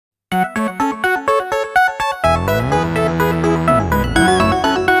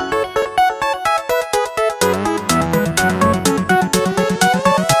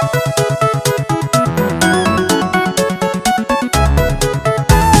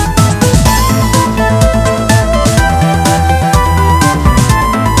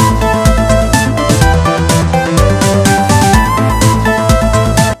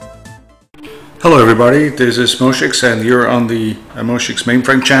everybody, this is Moshix and you're on the Moshix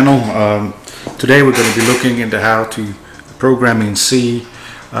mainframe channel. Today we're going to be looking into how to program in C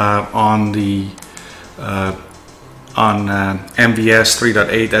on MVS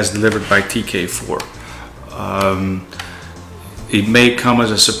 3.8 as delivered by TK4. It may come as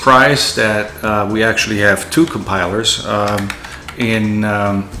a surprise that we actually have two compilers in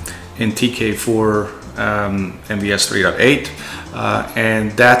TK4 MVS 3.8.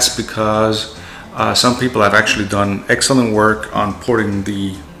 And that's because some people have actually done excellent work on porting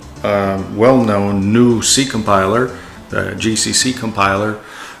the well-known new C compiler, the GCC compiler,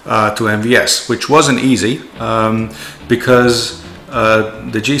 to MVS, which wasn't easy because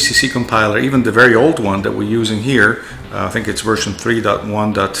the GCC compiler, even the very old one that we're using here, I think it's version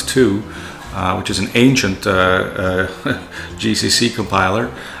 3.1.2, which is an ancient GCC compiler,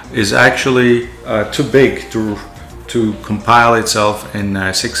 is actually too big to compile itself in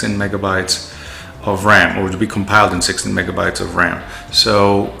 16 megabytes of RAM, or to be compiled in 16 megabytes of RAM.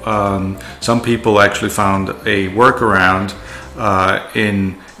 So some people actually found a workaround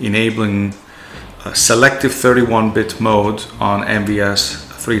in enabling selective 31-bit mode on MVS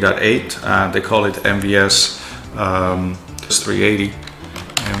 3.8. They call it MVS 380.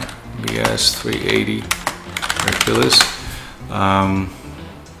 MVS 380 Hercules.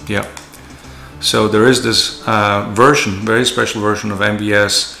 Yeah. So there is this version, very special version of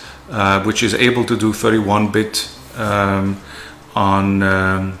MVS, which is able to do 31-bit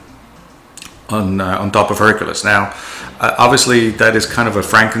on top of Hercules. Now, obviously, that is kind of a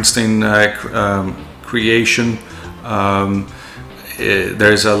Frankenstein creation.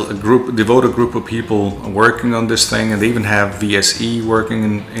 There's a devoted group of people working on this thing, and they even have VSE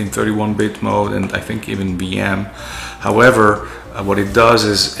working in 31-bit mode, and I think even VM. However, what it does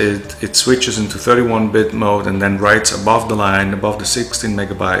is it switches into 31-bit mode and then writes above the line, above the 16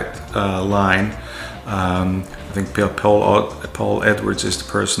 megabyte line. I think Paul Edwards is the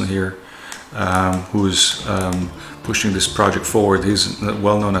person here who's pushing this project forward. He's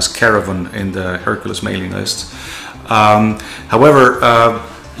well known as Caravan in the Hercules mailing list. However,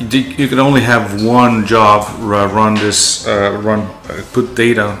 you can only have one job put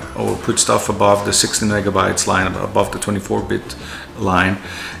data or put stuff above the 16 megabytes line, above the 24-bit line,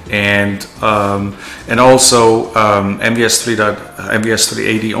 and also MVS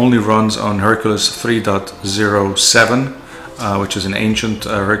 380 only runs on Hercules 3.07, which is an ancient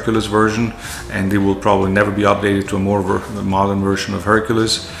Hercules version, and it will probably never be updated to a more modern version of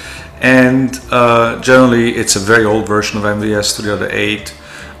Hercules. And generally, it's a very old version of MVS 3.8.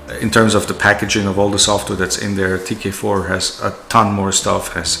 In terms of the packaging of all the software that's in there, TK4 has a ton more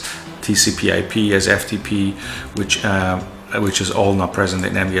stuff, has TCP/IP, has FTP, which is all not present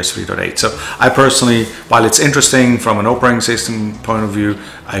in MVS 3.8. So I personally, while it's interesting from an operating system point of view,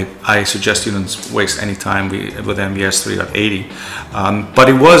 I suggest you don't waste any time with MVS 3.80. But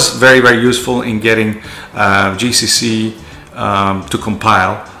it was very, very useful in getting GCC to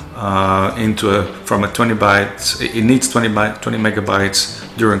compile from a 20 bytes. It needs 20 megabytes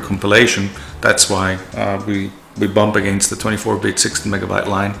during compilation. That's why we bump against the 24-bit 16 megabyte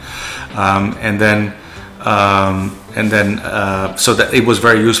line, so that it was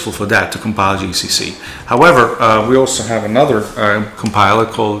very useful for that to compile GCC. However, we also have another compiler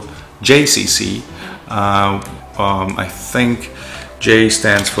called JCC. I think J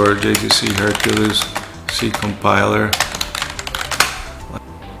stands for JCC Hercules C compiler.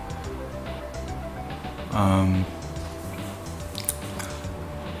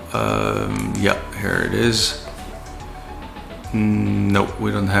 Yeah, here it is. Nope, we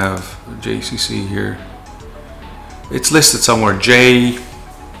don't have JCC here. It's listed somewhere, J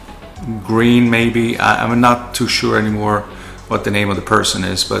Green maybe. I'm not too sure anymore what the name of the person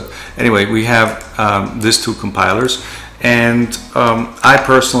is, but anyway, we have these two compilers, and I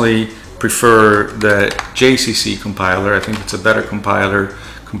personally prefer the JCC compiler. I think it's a better compiler,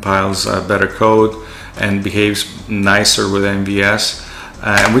 compiles better code, and behaves nicer with MVS.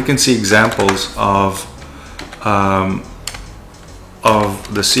 And we can see examples of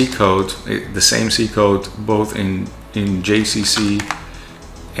the C code, the same C code, both in JCC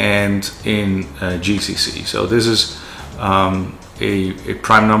and in GCC. So this is a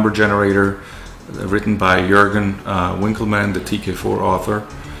prime number generator written by Jürgen Winkelmann, the TK4 author.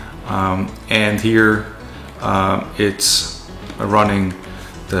 And here it's running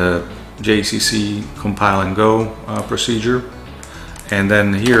the JCC compile and go procedure. And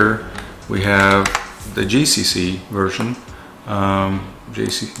then here we have the GCC version,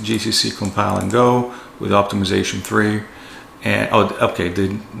 GCC compile and go with optimization 3. And okay,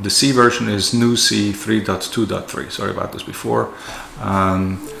 the C version is new C 3.2.3. Sorry about this before.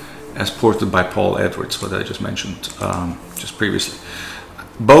 as ported by Paul Edwards, what I just mentioned just previously.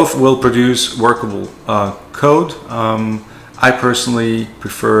 Both will produce workable code. I personally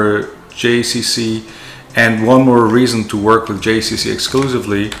prefer JCC, and one more reason to work with JCC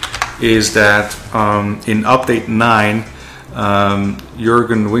exclusively is that in update 9,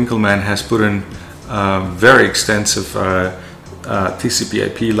 Jürgen Winkelmann has put in very extensive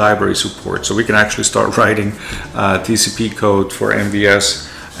TCP/IP library support, so we can actually start writing TCP code for MVS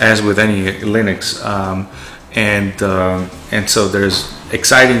as with any Linux, and so there's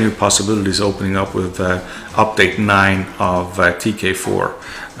exciting new possibilities opening up with update 9 of TK4.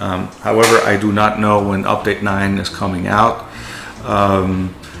 However, I do not know when update 9 is coming out. I've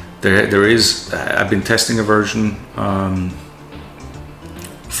been testing a version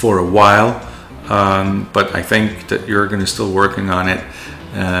for a while, but I think that Jürgen is still working on it,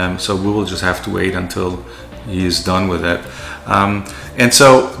 so we will just have to wait until he is done with it. And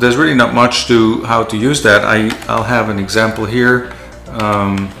so there's really not much to how to use that. I'll have an example here.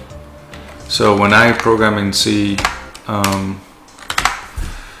 So when I program in C,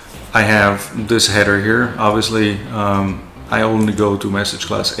 I have this header here. Obviously, I only go to message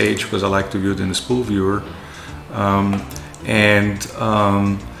class H because I like to view it in the spool viewer.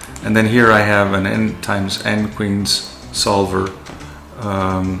 And then here I have an n times n queens solver,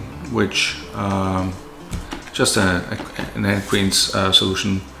 which just an n queens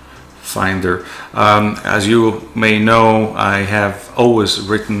solution finder. As you may know, I have always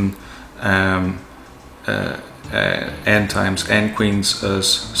written n times n queens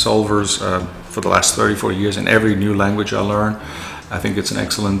solvers for the last 34 years in every new language I learn. I think it's an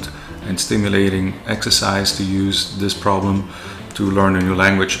excellent and stimulating exercise to use this problem to learn a new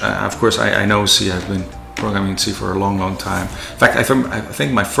language. Of course, I know C. I've been programming in C for a long time. In fact, I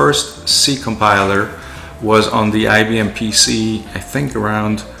think my first C compiler was on the IBM PC, I think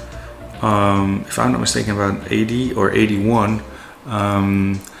around, if I'm not mistaken, about 80 or 81.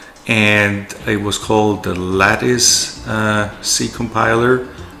 And it was called the Lattice C compiler.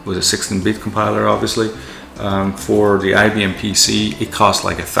 It was a 16-bit compiler, obviously, for the IBM PC. It cost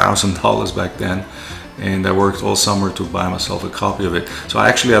like $1,000 back then, and I worked all summer to buy myself a copy of it. So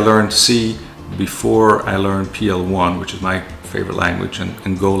I learned C before I learned PL1, which is my favorite language,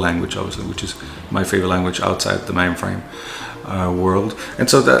 and Go language, obviously, which is my favorite language outside the mainframe world. And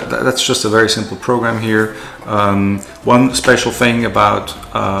so that's just a very simple program here. One special thing about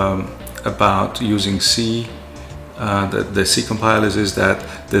using C, the C compilers, is that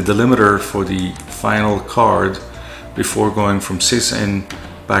the delimiter for the final card before going from sysin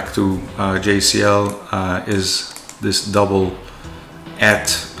back to JCL is this double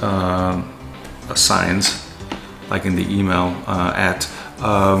 @ signs, like in the email @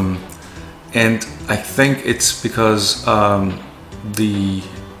 and I think it's because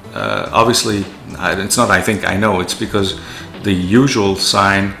obviously, it's not I think, I know, it's because the usual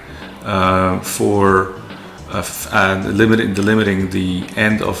sign for delimiting the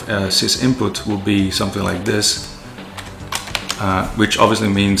end of sys input will be something like this, which obviously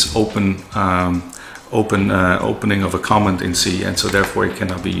means opening of a comment in C, and so therefore it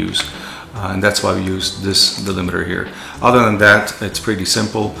cannot be used. And that's why we use this delimiter here. Other than that, it's pretty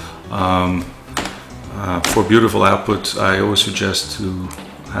simple. For beautiful output, I always suggest to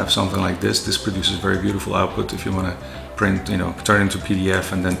have something like this. This produces very beautiful output if you want to print, turn into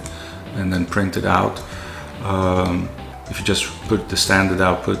PDF and then print it out. If you just put the standard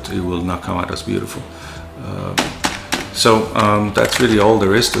output, it will not come out as beautiful. So that's really all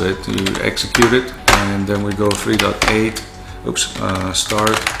there is to it. You execute it, and then we go 3.8. Oops,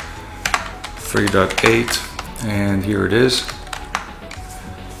 start 3.8, and here it is.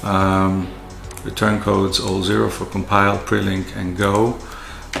 Return codes all 0 for compile, prelink, and go.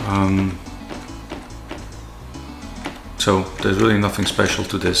 So there's really nothing special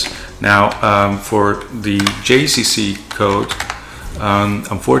to this. Now for the JCC code,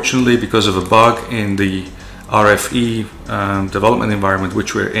 unfortunately, because of a bug in the RFE development environment,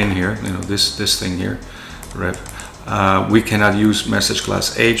 which we're in here, this thing here, rep, we cannot use message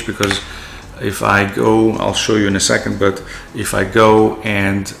class H, because if I go, I'll show you in a second, but if I go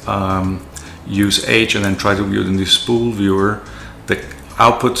and use H and then try to view it in the spool viewer, the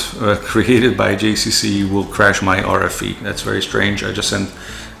output created by JCC will crash my RFE. That's very strange. I just sent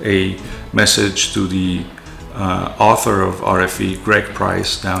a message to the author of RFE, Greg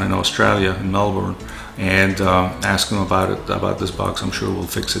Price, down in Australia, in Melbourne, and ask him about this bug. I'm sure we'll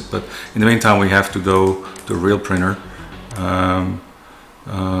fix it. But in the meantime, we have to go to a real printer.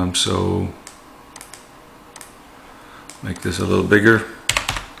 So make this a little bigger,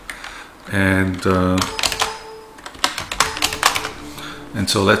 And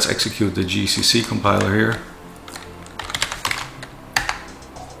so let's execute the GCC compiler here.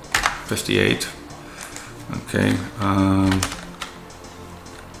 58. Okay.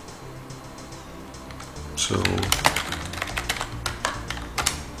 So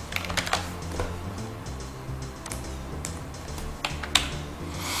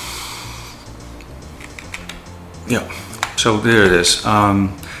yeah, so there it is.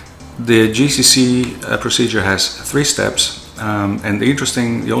 The GCC procedure has 3 steps, and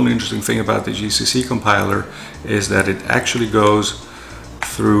the only interesting thing about the GCC compiler is that it actually goes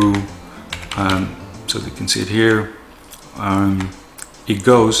through, so you can see it here, it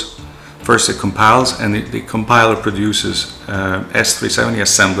goes, first it compiles, and the compiler produces S370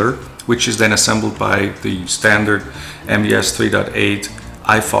 assembler, which is then assembled by the standard MVS 3.8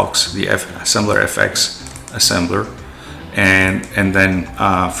 iFox, the assembler FX assembler, and then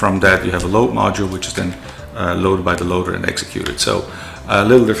from that you have a load module, which is then loaded by the loader and executed. So a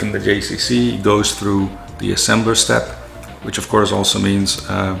little different than JCC, it goes through the assembler step, which of course also means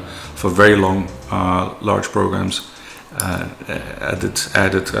for very long large programs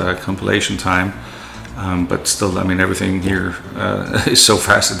added compilation time, but still, I mean, everything here is so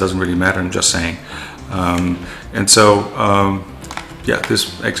fast it doesn't really matter, I'm just saying. And so yeah,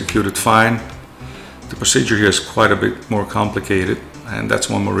 this executed fine. The procedure here is quite a bit more complicated, and that's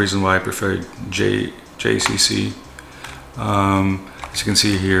one more reason why I prefer JCC. As you can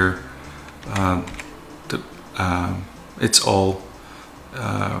see here, it's all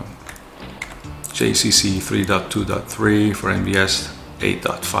JCC 3.2.3 for MVS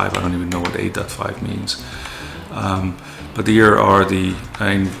 8.5. I don't even know what 8.5 means. But here are the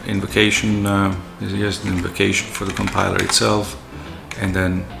invocation. Here's an invocation for the compiler itself, and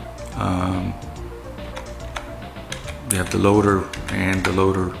then we have the loader, and the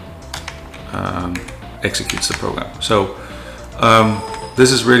loader executes the program. So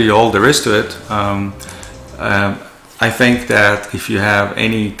this is really all there is to it. I think that if you have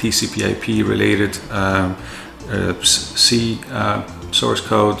any TCP/IP related C source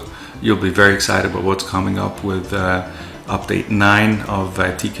code, you'll be very excited about what's coming up with update 9 of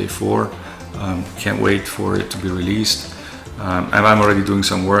TK4. Can't wait for it to be released. And I'm already doing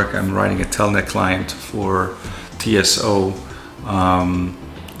some work. I'm writing a telnet client for TSO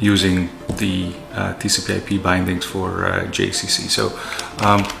using the TCP/IP bindings for JCC. So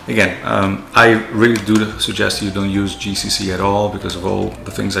again, I really do suggest you don't use GCC at all because of all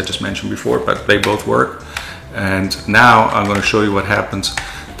the things I just mentioned before, but they both work. And now I'm going to show you what happens,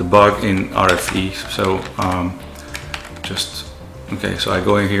 the bug in RFE. So okay, so I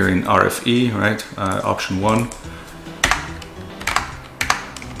go in here in RFE, right, option 1,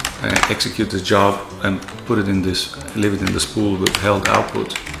 and execute this job and put it in this, leave it in this pool with held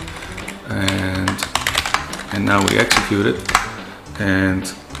output, and now we execute it,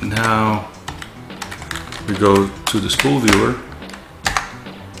 and now we go to the spool viewer,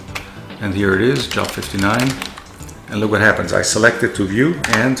 and here it is, job 59, and look what happens. I select it to view,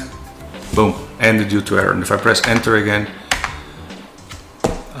 and boom, ended due to error. And if I press enter again,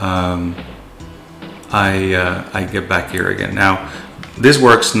 I get back here again. Now this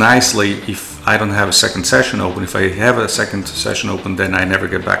works nicely if I don't have a second session open. If I have a second session open, then I never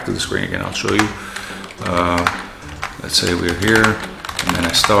get back to the screen again. I'll show you. Let's say we're here, and then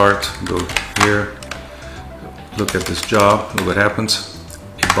I start, go here, look at this job, look what happens.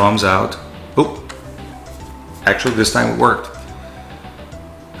 It bombs out. Oh, actually this time it worked.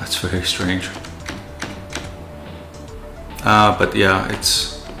 That's very strange. But yeah,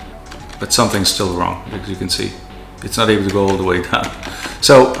 but something's still wrong, as you can see. It's not able to go all the way down.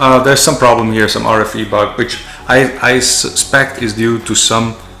 So there's some problem here, some RFE bug, which I suspect is due to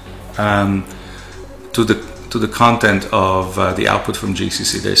some to the content of the output from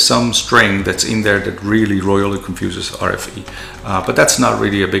GCC. There's some string that's in there that really royally confuses RFE, but that's not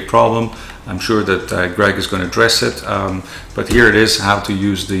really a big problem. I'm sure that Greg is going to address it. But here it is, how to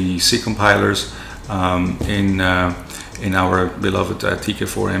use the C compilers in our beloved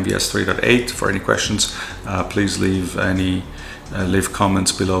TK4 MVS 3.8. For any questions, please leave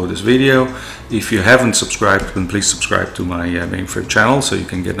comments below this video. If you haven't subscribed, then please subscribe to my mainframe channel so you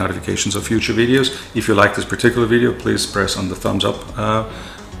can get notifications of future videos. If you like this particular video, please press on the thumbs up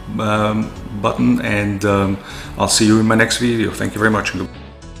button, and I'll see you in my next video. Thank you very much.